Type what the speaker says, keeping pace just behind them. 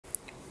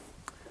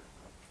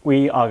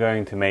we are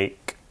going to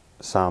make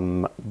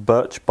some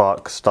birch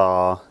bark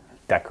star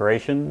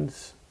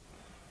decorations.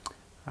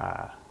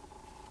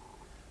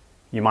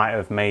 You might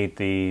have made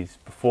these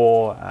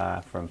before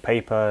from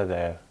paper.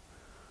 They're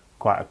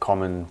quite a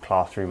common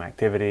classroom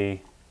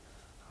activity,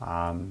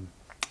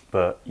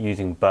 but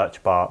using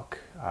birch bark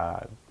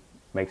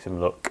makes them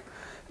look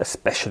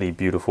especially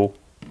beautiful.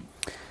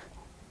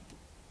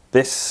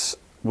 This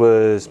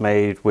was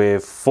made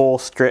with 4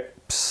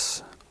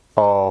 strips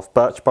of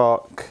birch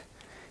bark,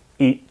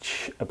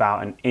 each about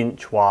 1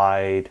 inch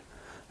wide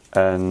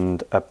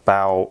and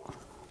about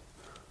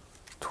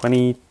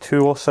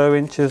 22 or so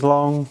inches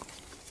long.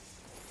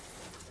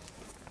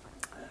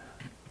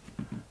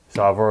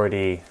 So I've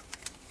already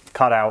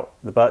cut out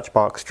the birch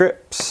bark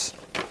strips.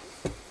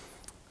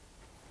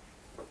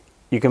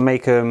 You can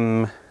make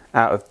them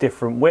out of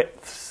different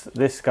widths.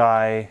 This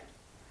guy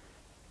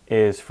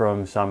is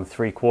from some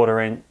 3/4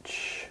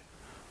 inch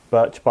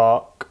birch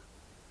bark.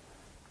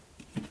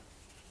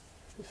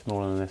 It's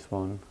smaller than this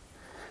one.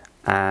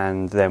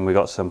 And then we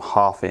got some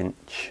 1/2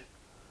 inch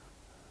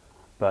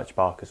birch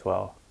bark as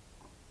well.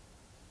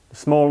 The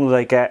smaller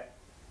they get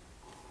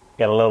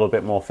a little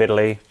bit more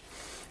fiddly.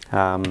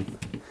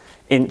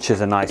 Inch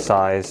is a nice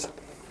size.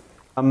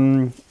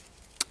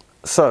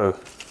 So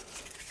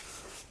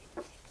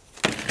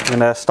I'm going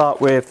to start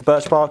with the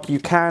birch bark. You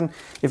can,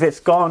 if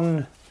it's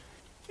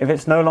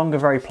no longer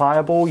very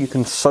pliable, you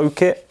can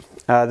soak it.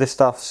 This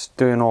stuff's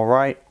doing all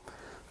right.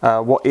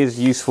 What is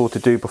useful to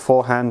do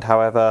beforehand,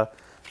 however,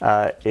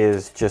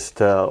 is just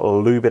to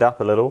lube it up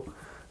a little.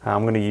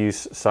 I'm going to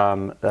use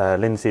some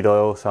linseed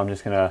oil, so I'm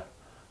just going to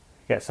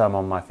get some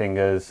on my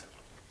fingers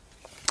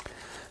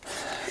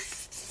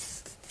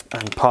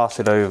and pass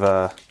it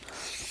over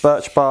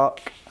birch bark.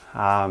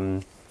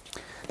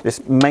 This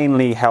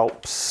mainly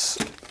helps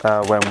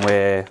when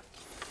we're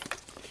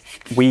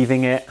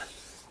weaving it.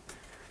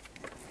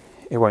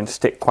 It won't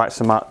stick quite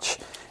so much.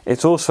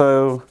 It's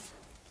also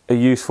a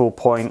useful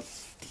point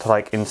to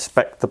like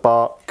inspect the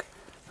bark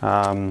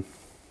and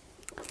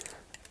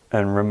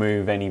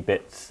remove any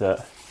bits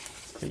that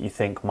you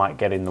think might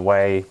get in the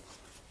way.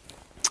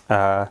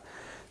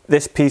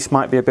 This piece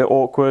might be a bit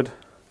awkward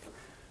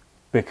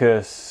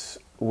because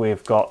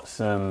we've got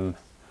some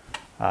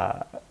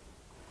kind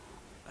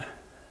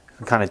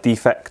of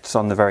defects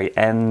on the very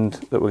end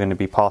that we're going to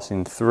be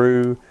passing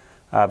through,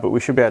 but we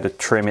should be able to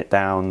trim it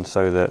down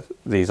so that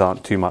these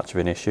aren't too much of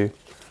an issue.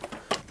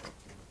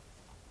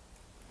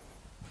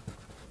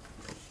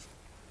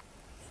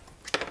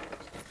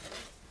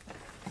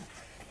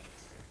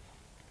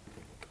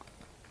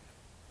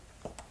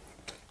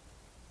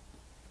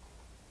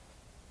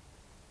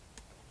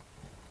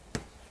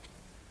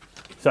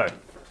 So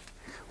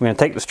we're going to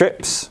take the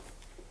strips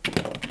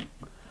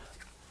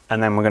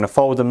and then we're going to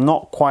fold them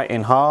not quite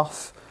in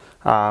half,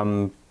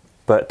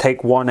 but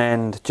take one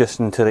end just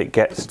until it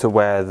gets to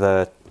where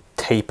the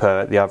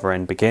taper at the other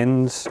end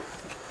begins.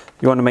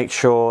 You want to make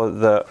sure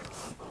that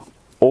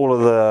all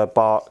of the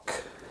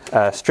bark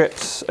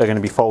strips are going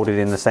to be folded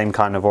in the same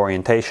kind of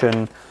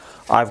orientation.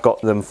 I've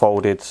got them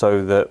folded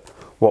so that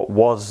what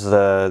was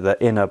the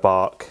inner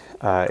bark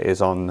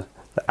is on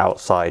the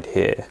outside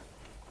here.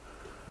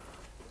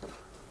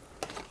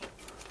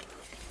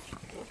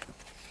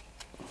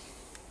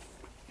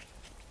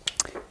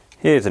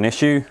 Here's an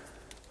issue.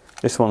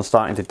 This one's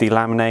starting to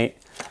delaminate.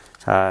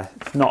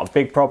 It's not a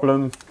big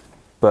problem,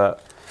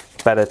 but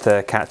better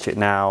to catch it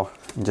now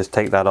and just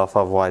take that off,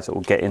 otherwise it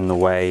will get in the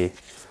way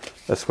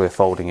as we're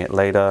folding it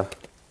later.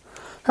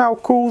 How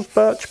cool's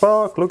birch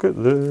bark? Look at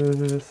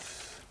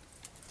this.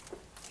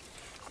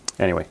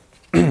 Anyway.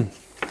 And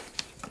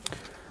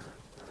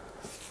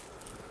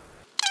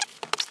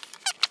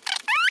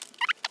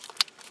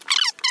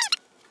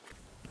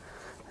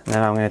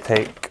then I'm going to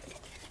take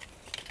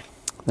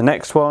the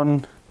next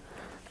one,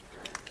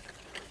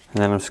 and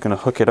then I'm just going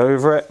to hook it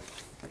over it,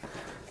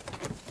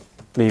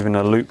 leaving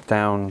a loop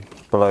down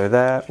below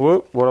there.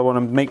 Whoop. What I want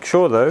to make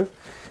sure though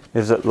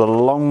is that the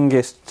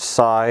longest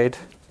side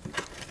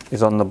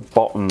is on the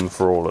bottom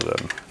for all of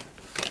them.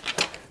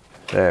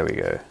 There we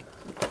go.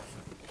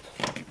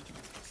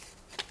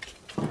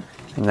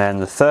 And then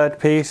the third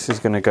piece is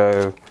going to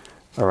go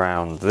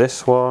around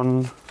this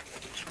one.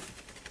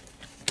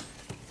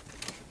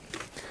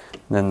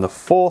 And then the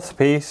fourth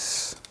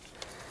piece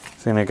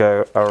is going to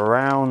go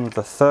around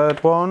the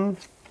third one,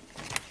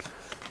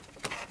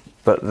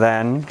 but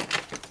then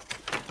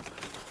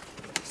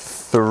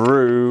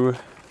through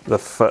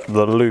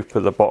the loop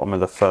at the bottom of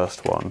the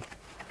first one.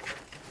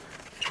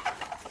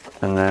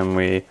 And then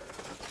we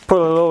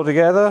pull it all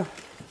together.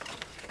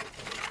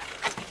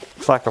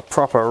 It's like a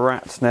proper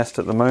rat's nest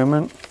at the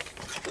moment.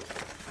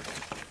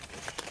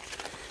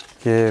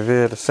 Give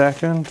it a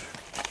second.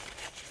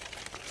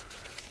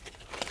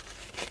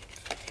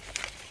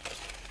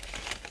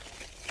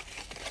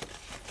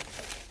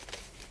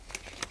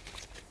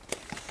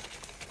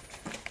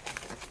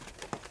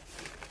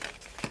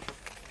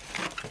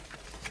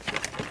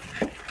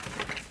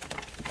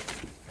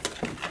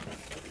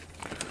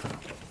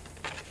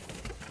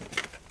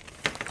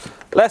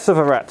 Less of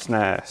a rat's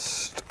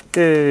nest.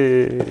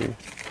 Yay!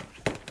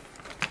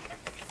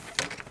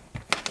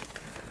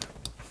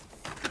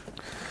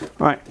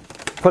 Right,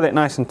 put it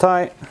nice and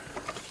tight.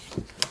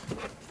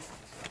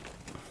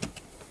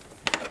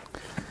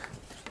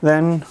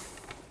 Then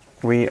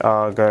we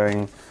are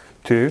going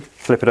to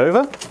flip it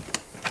over.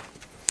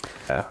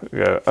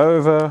 Go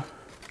over,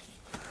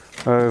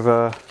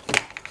 over,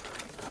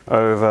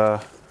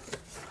 over,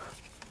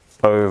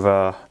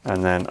 over,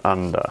 and then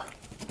under.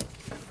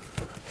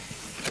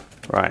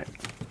 Right.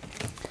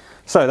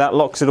 So that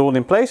locks it all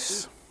in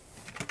place.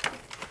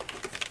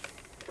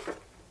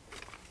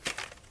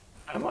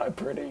 Am I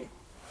pretty?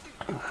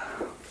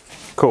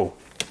 Cool.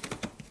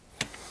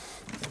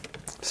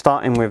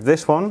 Starting with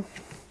this one,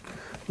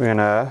 we're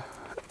gonna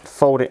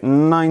fold it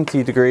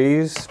 90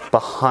 degrees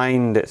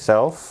behind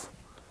itself.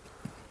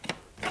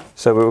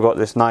 So we've got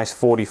this nice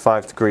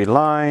 45-degree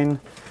line,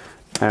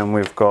 and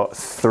we've got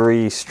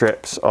 3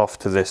 strips off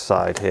to this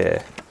side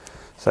here.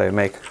 So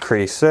make a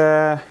crease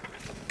there.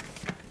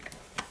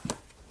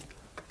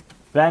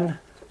 Then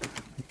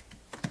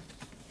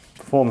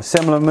perform a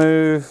similar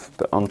move,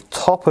 but on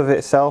top of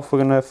itself,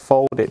 we're going to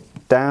fold it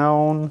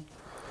down.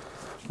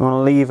 We want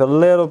to leave a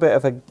little bit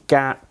of a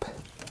gap.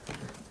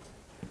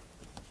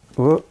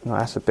 Whoa, no,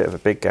 that's a bit of a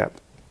big gap.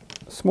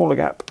 Smaller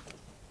gap.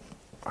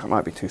 It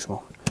might be too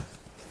small.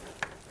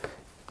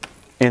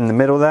 In the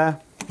middle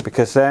there,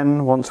 because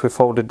then once we've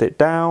folded it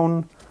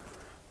down,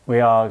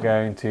 we are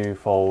going to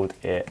fold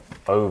it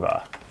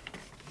over.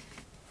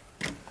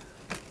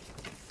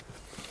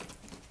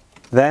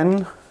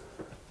 Then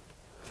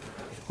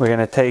we're going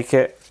to take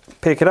it,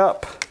 pick it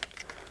up,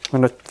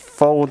 I'm going to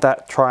fold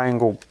that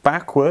triangle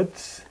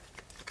backwards,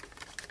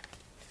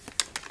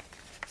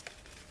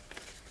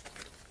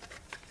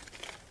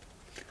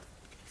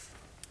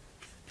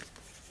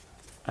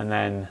 and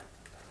then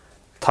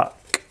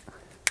tuck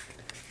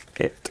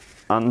it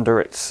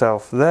under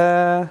itself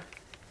there,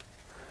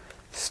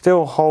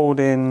 still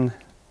holding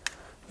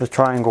the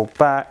triangle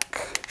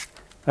back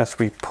as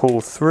we pull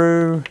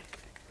through.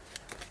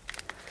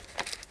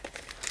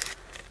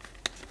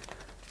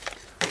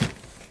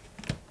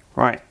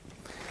 Right,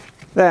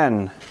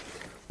 then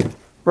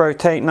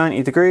rotate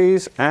 90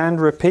 degrees and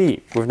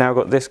repeat. We've now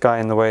got this guy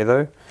in the way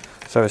though,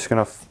 so it's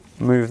going to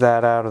move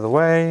that out of the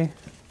way,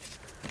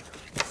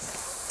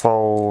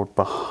 fold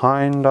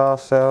behind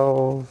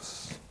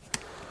ourselves.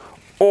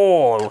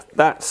 Oh,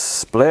 that's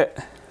split.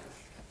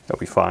 It'll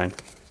be fine.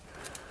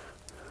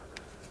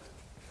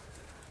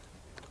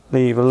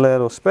 Leave a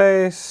little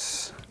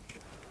space,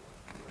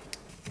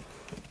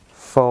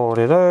 fold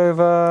it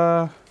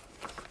over,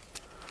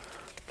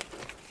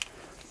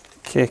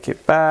 kick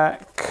it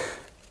back,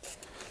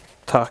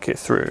 tuck it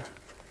through,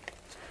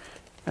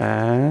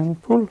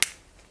 and pull,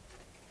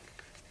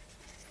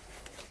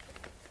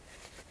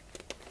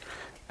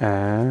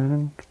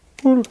 and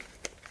pull.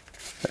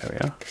 There we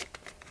are.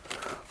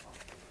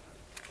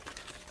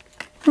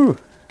 Whew.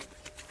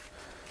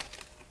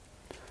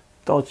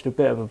 Dodged a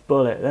bit of a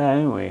bullet there,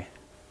 didn't we?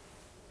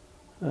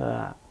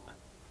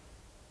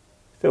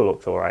 Still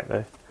looks alright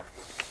though.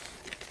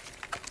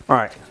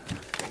 Alright,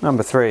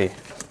 number 3.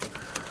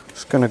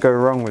 What's going to go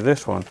wrong with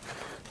this one?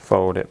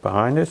 Fold it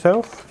behind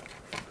itself.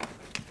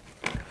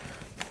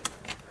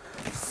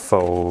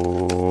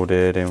 Fold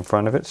it in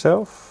front of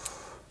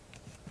itself.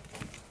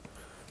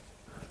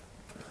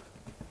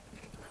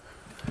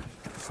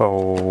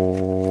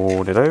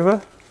 Fold it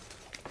over.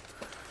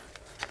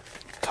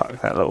 Tuck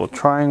that little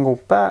triangle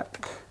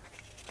back.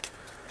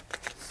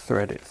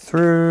 Thread it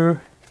through.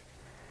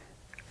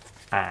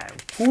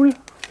 And pull.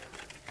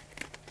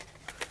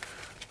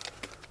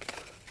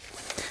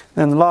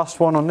 Then the last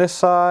one on this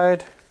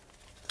side,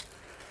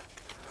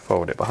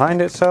 fold it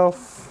behind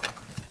itself,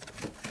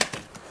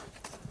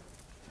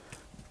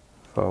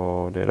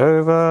 fold it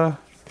over,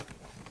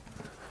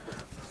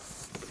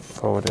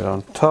 fold it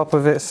on top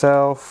of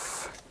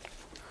itself,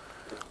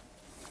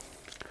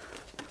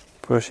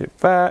 push it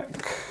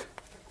back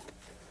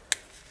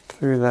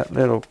through that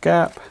little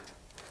gap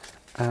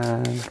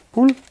and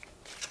pull.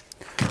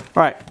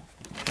 Right,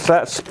 so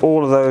that's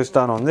all of those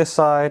done on this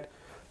side.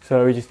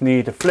 So we just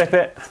need to flip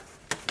it.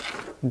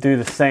 Do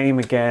the same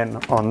again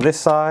on this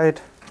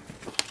side.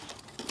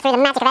 Through the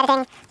magic of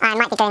editing, I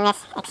might be doing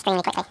this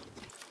extremely quickly.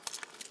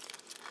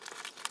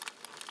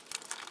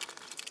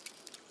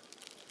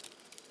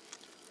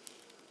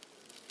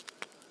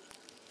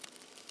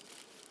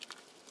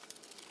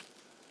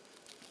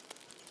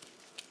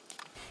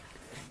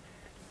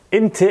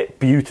 Isn't it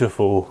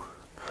beautiful?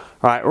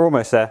 Right, we're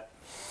almost there.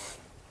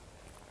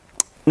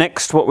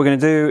 Next, what we're going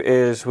to do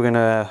is we're going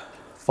to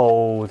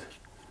fold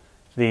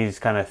these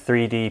kind of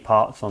 3D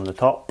parts on the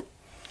top.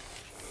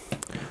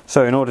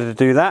 So in order to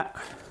do that,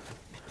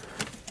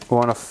 we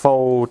want to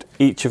fold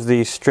each of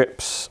these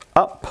strips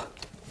up.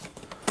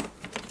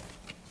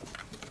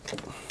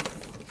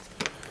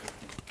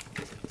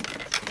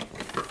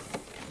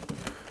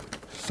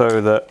 So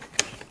that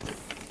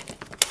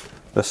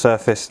the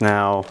surface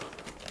now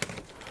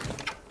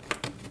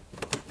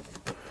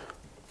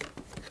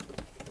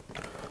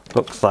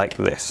looks like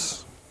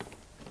this.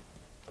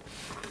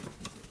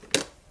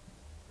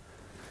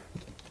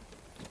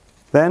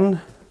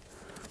 Then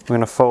we're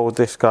going to fold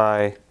this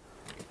guy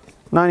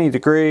 90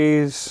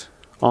 degrees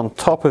on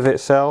top of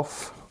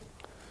itself,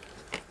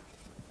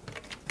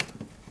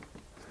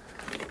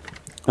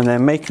 and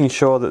then making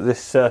sure that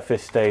this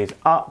surface stays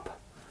up,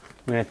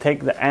 I'm going to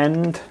take the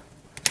end,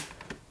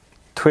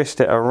 twist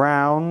it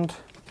around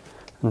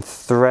and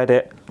thread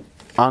it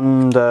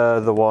under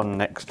the one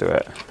next to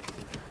it,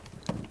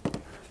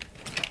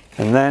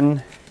 and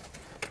then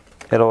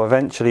it'll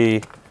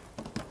eventually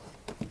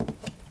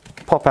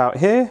pop out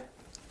here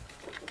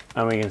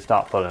and we can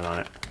start pulling on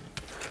it.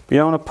 But you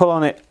don't want to pull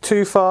on it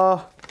too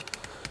far.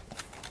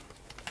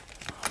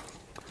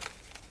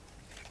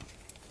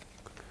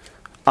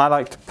 I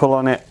like to pull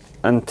on it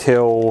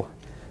until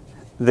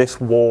this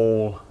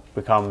wall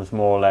becomes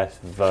more or less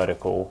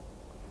vertical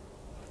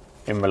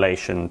in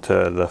relation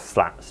to the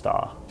flat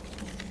star,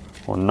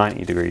 or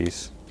 90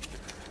 degrees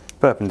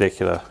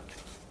perpendicular.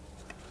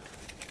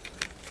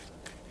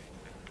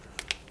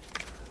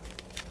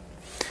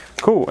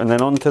 Cool, and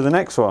then on to the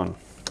next one.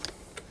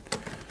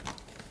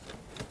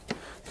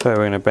 So we're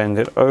going to bend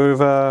it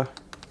over,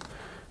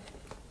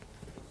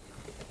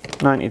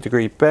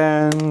 90-degree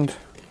bend,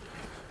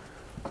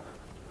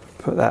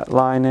 put that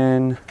line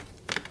in,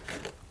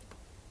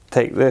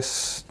 take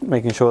this,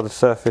 making sure the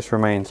surface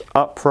remains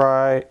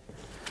upright,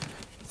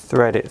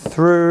 thread it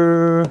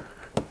through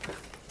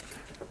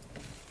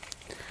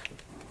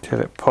till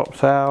it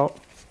pops out.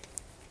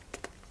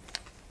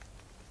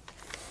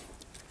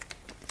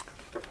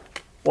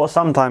 What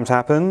sometimes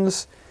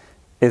happens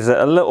is that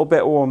a little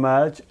bit will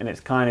emerge and it's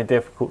kind of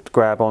difficult to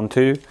grab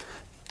onto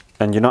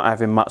and you're not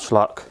having much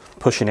luck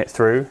pushing it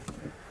through.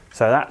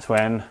 So that's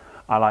when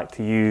I like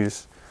to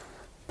use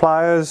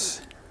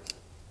pliers.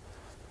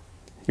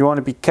 You want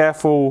to be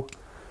careful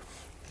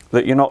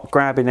that you're not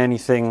grabbing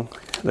anything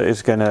that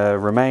is going to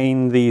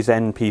remain. These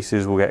end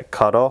pieces will get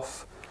cut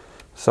off.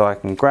 So I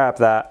can grab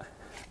that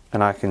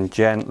and I can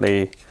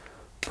gently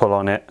pull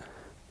on it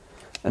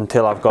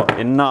until I've got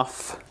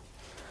enough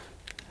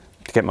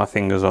to get my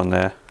fingers on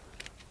there.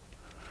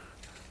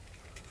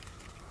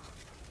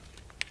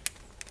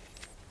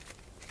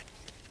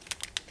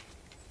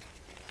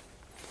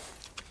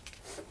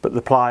 But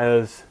the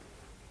pliers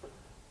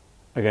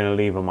are going to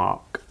leave a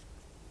mark.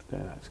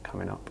 There, that's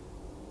coming up.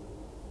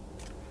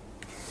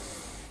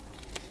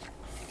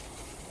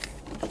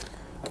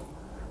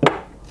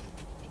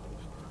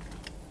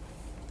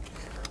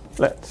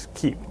 Let's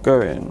keep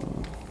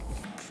going.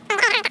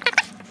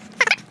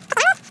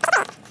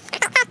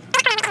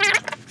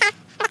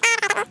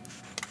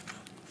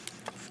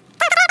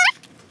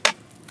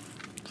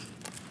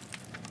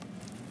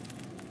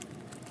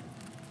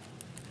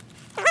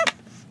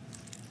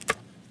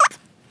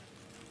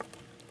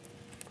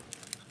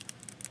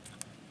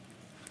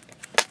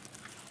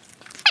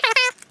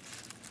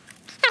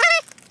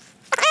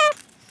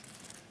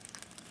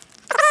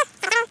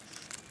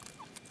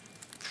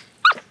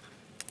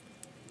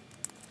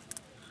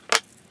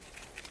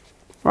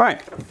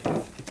 Right,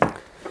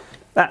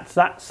 that's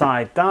that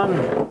side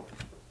done.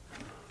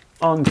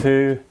 On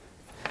to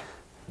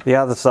the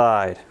other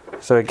side.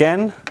 So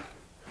again,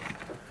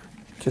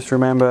 just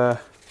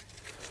remember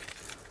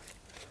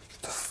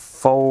to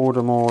fold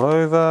them all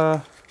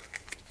over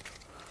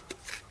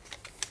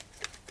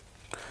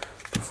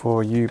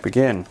before you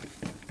begin.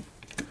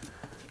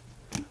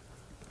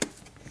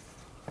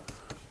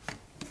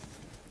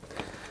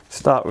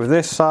 Start with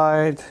this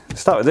side,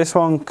 start with this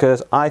one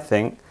because I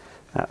think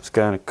that's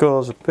going to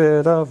cause a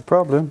bit of a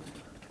problem.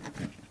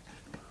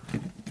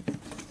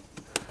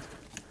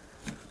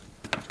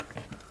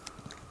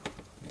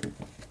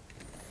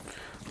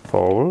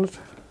 Fold,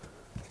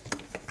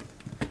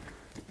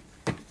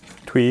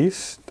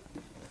 twist,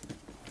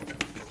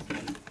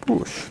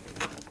 push.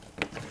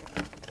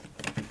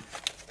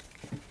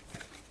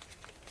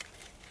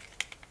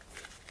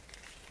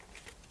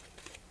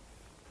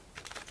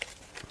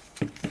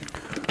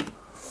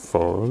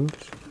 Fold,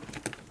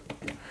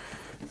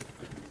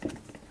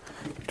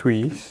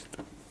 twist,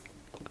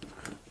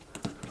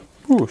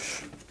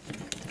 push.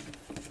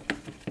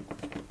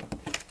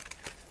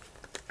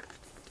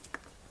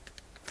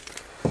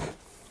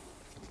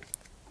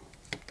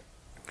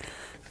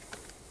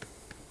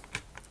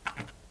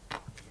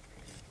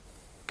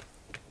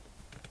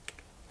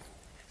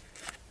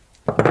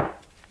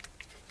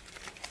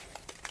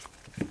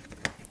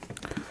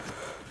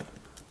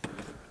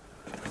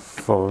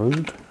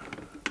 Fold,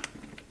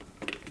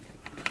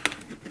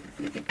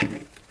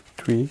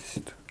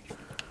 twist,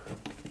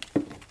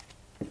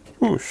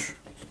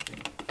 push.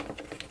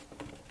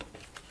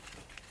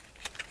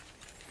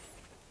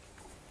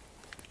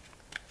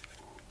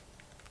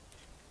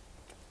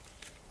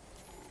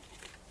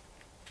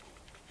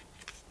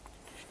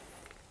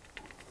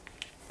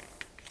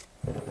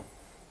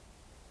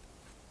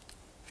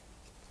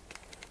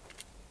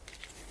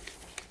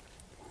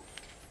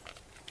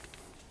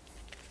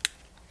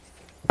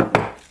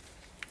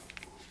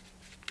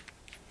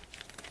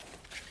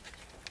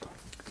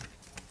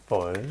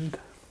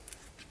 Fold,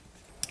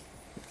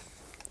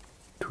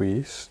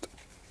 twist,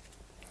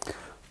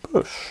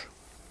 push.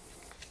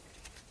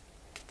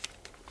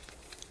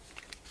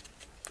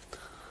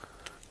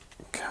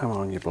 Come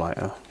on, you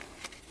blighter.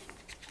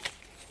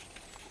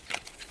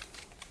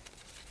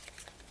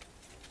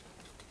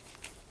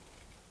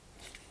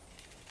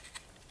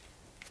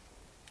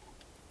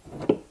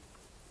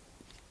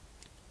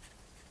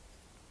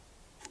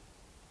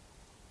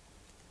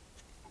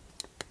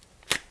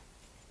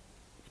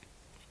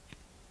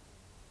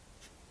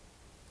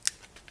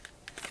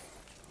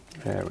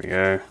 There we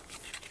go.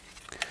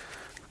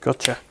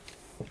 Gotcha.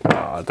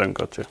 Ah, I don't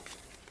gotcha.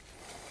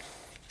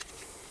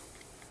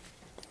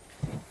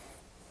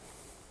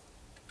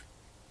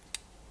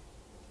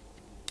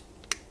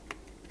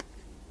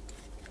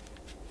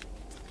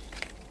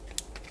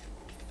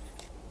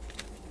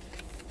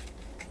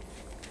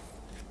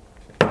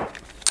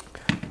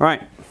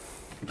 Right,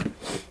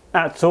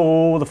 that's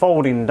all the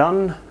folding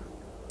done.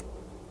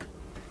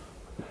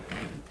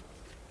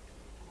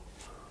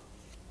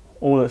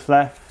 All that's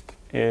left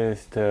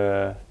is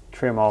to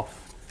trim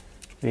off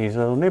these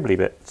little nibbly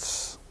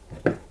bits.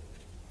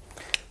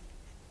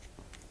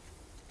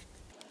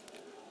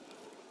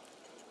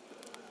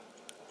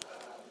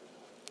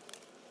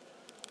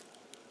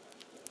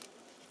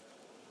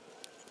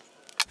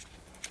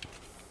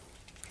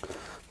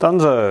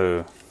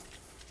 Dunzo!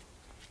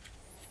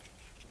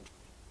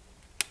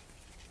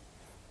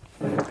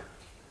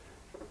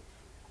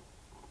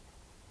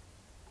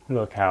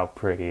 Look how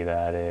pretty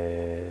that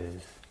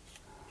is.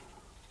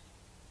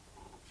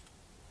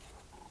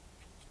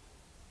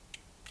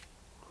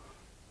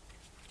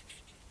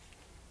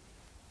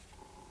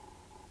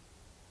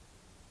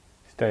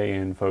 Stay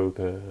in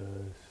focus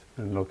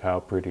and look how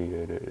pretty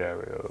it is. There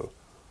we go.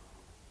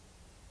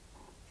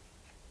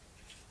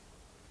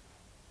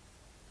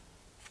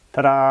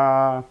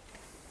 Ta-da!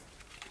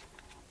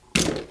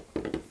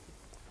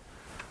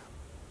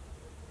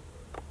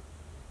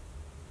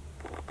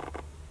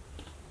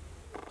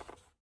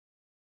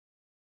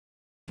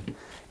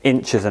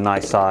 Inch is a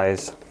nice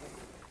size.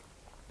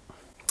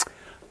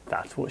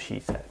 That's what she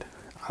said.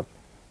 I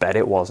bet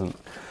it wasn't.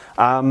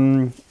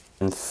 And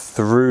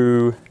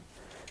through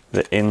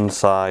the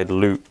inside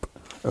loop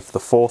of the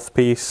fourth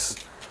piece,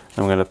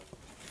 I'm gonna,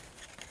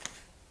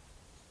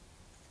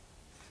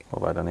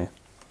 what have I done here?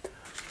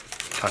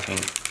 Tucking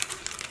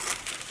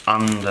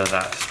under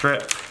that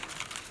strip.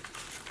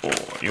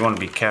 Oh, you want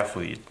to be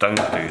careful you don't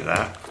do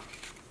that.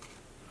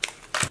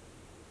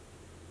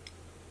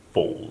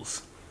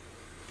 Balls.